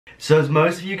So as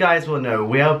most of you guys will know,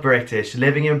 we are British,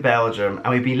 living in Belgium,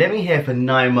 and we've been living here for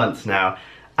 9 months now,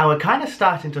 and we're kind of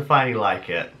starting to finally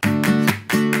like it.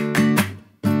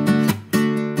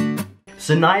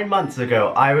 So 9 months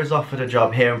ago, I was offered a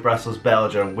job here in Brussels,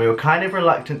 Belgium. We were kind of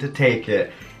reluctant to take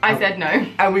it. I said no.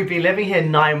 And we've been living here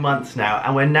 9 months now,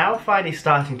 and we're now finally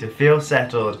starting to feel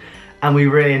settled, and we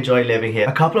really enjoy living here.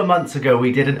 A couple of months ago,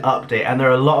 we did an update, and there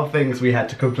are a lot of things we had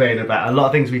to complain about, a lot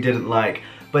of things we didn't like.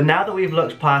 But now that we've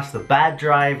looked past the bad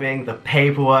driving, the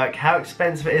paperwork, how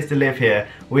expensive it is to live here,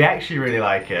 we actually really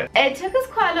like it. It took us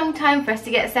quite a long time for us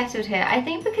to get settled here. I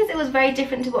think because it was very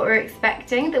different to what we were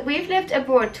expecting, that we've lived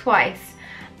abroad twice.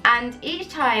 And each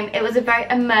time it was a very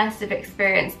immersive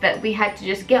experience that we had to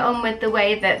just get on with the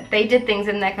way that they did things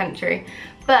in their country.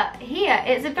 But here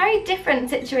it's a very different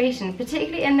situation,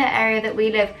 particularly in the area that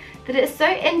we live, that it's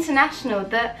so international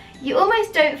that you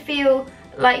almost don't feel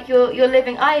like you're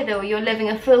living either, or you're living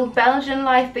a full Belgian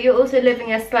life, but you're also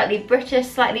living a slightly British,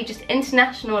 slightly just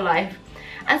international life.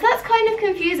 And so that's kind of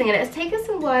confusing, and it's taken us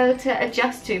a while to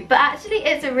adjust to, but actually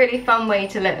it's a really fun way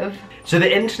to live. So the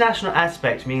international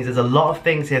aspect means there's a lot of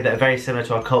things here that are very similar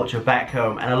to our culture back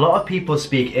home, and a lot of people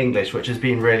speak English, which has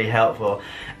been really helpful.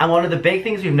 And one of the big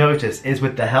things we've noticed is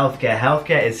with the healthcare.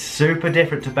 Healthcare is super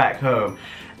different to back home.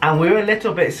 And we were a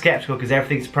little bit skeptical because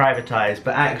everything's privatised,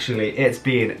 but actually it's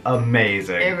been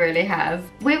amazing. It really has.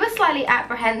 We were slightly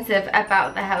apprehensive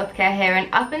about the healthcare here, and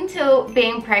up until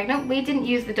being pregnant we didn't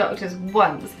use the doctors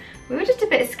once. We were just a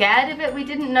bit scared of it. We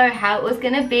didn't know how it was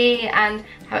going to be and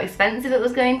how expensive it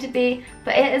was going to be,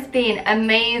 but it has been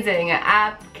amazing.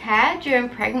 Our care during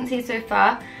pregnancy so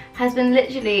far has been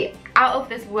literally out of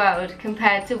this world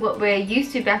compared to what we're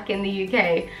used to back in the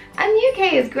UK. And the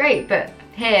UK is great, but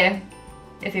here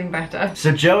it's even better.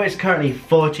 So Jo is currently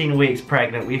 14 weeks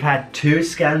pregnant. We've had 2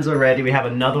 scans already. We have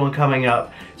another one coming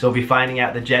up, so we'll be finding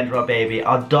out the gender of our baby.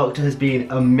 Our doctor has been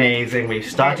amazing. We've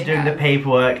started doing the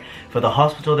paperwork for the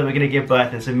hospital that we're going to give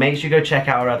birth in, so make sure you go check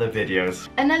out our other videos.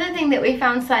 Another thing that we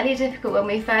found slightly difficult when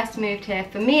we first moved here,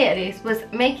 for me at least, was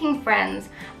making friends.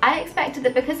 I expected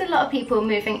that because a lot of people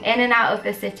moving in and out of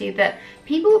the city, that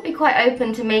people would be quite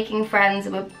open to making friends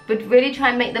and would really try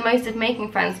and make the most of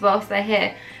making friends whilst they're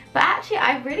here. But actually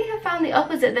I really have found the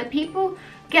opposite, that people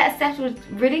get settled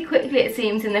really quickly, it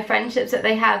seems, in the friendships that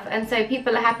they have, and so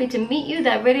people are happy to meet you,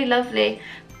 they're really lovely,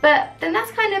 but then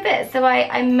that's kind of it. So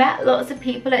I met lots of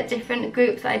people at different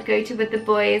groups that I'd go to with the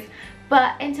boys,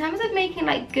 but in terms of making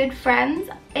like good friends,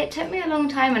 it took me a long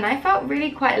time, and I felt really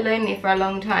quite lonely for a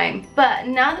long time. But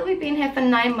now that we've been here for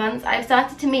 9 months, I've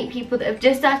started to meet people that have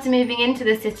just started moving into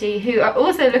the city who are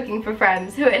also looking for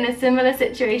friends, who are in a similar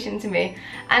situation to me.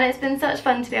 And it's been such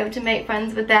fun to be able to make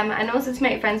friends with them, and also to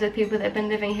make friends with people that have been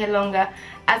living here longer,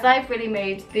 as I've really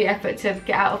made the effort to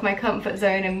get out of my comfort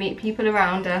zone and meet people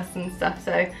around us and stuff.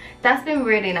 So that's been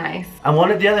really nice. And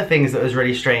one of the other things that was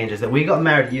really strange is that we got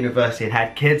married at university and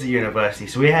had kids at university,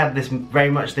 so we had this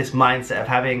very much this mindset of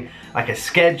having like a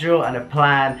schedule and a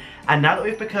plan. And now that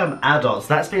we've become adults,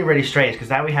 that's been really strange, because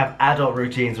now we have adult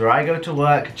routines where I go to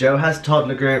work, Jo has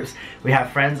toddler groups, we have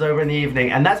friends over in the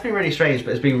evening, and that's been really strange, but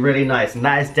it's been really nice, and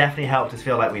that has definitely helped us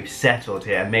feel like we've settled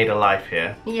here and made a life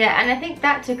here. Yeah, and I think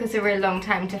that took us a really long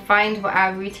time to find what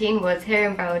our routine was here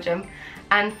in Belgium,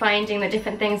 and finding the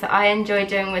different things that I enjoy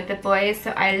doing with the boys.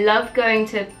 So I love going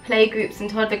to play groups and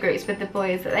toddler groups with the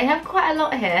boys, that they have quite a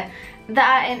lot here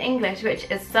that are in English, which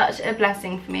is such a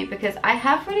blessing for me, because I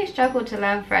have really struggled to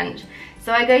learn French.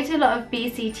 So I go to a lot of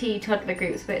BCT toddler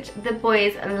groups, which the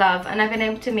boys love, and I've been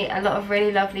able to meet a lot of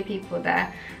really lovely people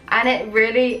there. And it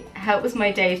really helps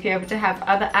my day to be able to have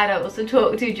other adults to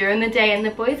talk to during the day, and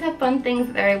the boys have fun things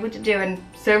that they're able to do and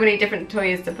so many different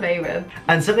toys to play with.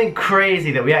 And something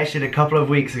crazy that we actually did a couple of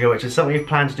weeks ago, which is something we've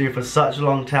planned to do for such a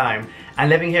long time, and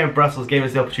living here in Brussels gave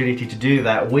us the opportunity to do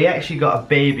that. We actually got a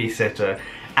babysitter,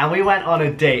 and we went on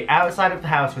a date outside of the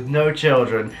house with no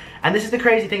children. And this is the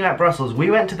crazy thing about Brussels,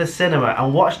 we went to the cinema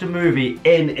and watched a movie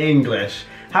in English.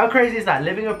 How crazy is that,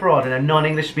 living abroad in a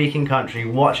non-English speaking country,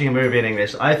 watching a movie in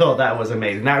English? I thought that was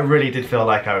amazing. That really did feel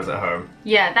like I was at home.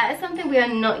 Yeah, that is something we are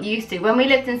not used to. When we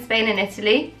lived in Spain and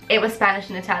Italy, it was Spanish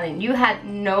and Italian. You had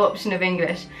no option of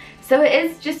English. So it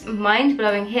is just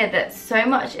mind-blowing here that so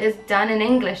much is done in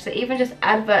English, that even just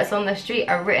adverts on the street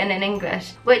are written in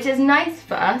English, which is nice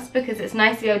for us because it's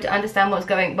nice to be able to understand what's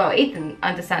going. Well, Ethan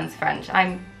understands French.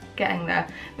 I'm getting there.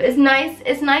 But it's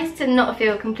nice to not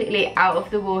feel completely out of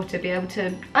the water, be able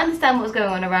to understand what's going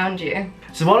on around you.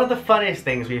 So one of the funniest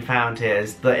things we found here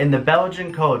is that in the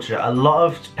Belgian culture, a lot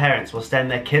of parents will send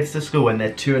their kids to school when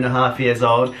they're 2.5 years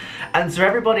old. And so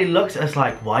everybody looks at us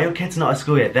like, why are your kids not at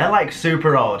school yet? They're like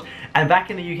super old. And back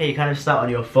in the UK, you kind of start on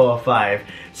your 4 or 5.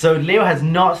 So Leo has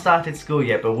not started school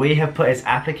yet, but we have put his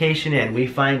application in. We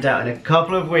find out in a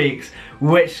couple of weeks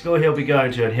which school he'll be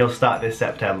going to, and he'll start this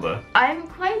September. I'm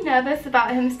quite nervous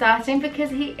about him starting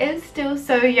because he is still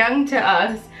so young to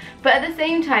us. But at the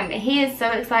same time, he is so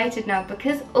excited now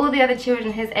because all the other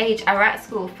children his age are at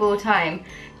school full time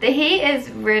that he is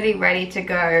really ready to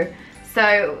go.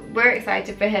 So we're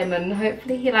excited for him and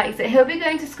hopefully he likes it. He'll be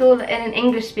going to school in an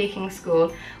English speaking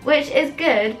school, which is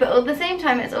good, but at the same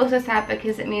time it's also sad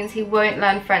because it means he won't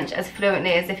learn French as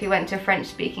fluently as if he went to a French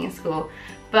speaking school.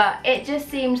 But it just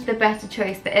seemed the better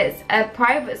choice that it's a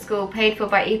private school paid for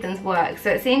by Ethan's work, so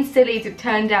it seems silly to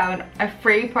turn down a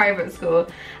free private school.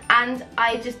 And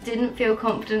I just didn't feel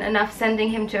confident enough sending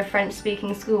him to a French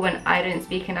speaking school when I don't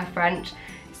speak enough French.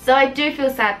 So I do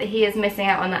feel sad that he is missing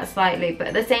out on that slightly, but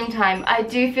at the same time I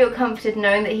do feel comforted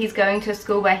knowing that he's going to a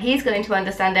school where he's going to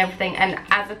understand everything, and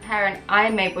as a parent I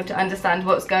am able to understand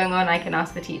what's going on. I can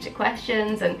ask the teacher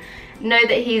questions and know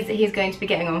that he's going to be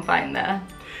getting on fine there.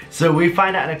 So we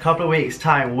find out in a couple of weeks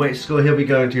time which school he'll be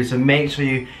going to, so make sure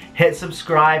you hit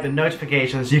subscribe and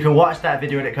notifications so you can watch that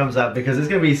video when it comes up, because it's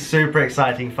going to be super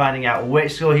exciting finding out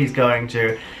which school he's going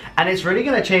to. And it's really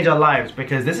going to change our lives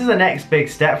because this is the next big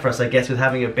step for us, I guess, with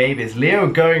having a baby, is Leo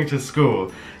going to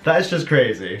school. That is just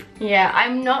crazy. Yeah,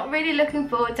 I'm not really looking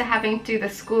forward to having to do the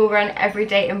school run every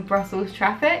day in Brussels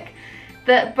traffic.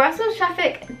 The Brussels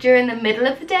traffic during the middle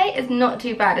of the day is not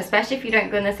too bad, especially if you don't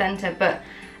go in the centre, but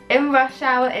in rush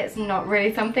hour it's not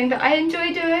really something that I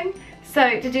enjoy doing.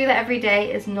 So to do that every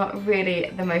day is not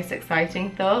really the most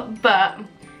exciting thought, but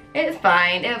it's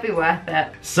fine, it'll be worth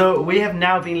it. So we have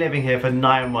now been living here for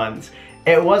 9 months.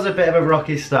 It was a bit of a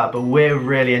rocky start, but we're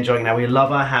really enjoying it now. We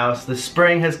love our house, the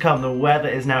spring has come, the weather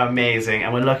is now amazing,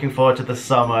 and we're looking forward to the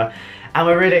summer. And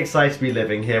we're really excited to be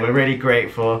living here. We're really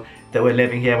grateful that we're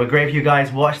living here. We're grateful you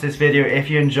guys watched this video. If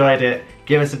you enjoyed it,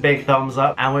 give us a big thumbs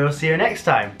up, and we will see you next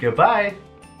time. Goodbye.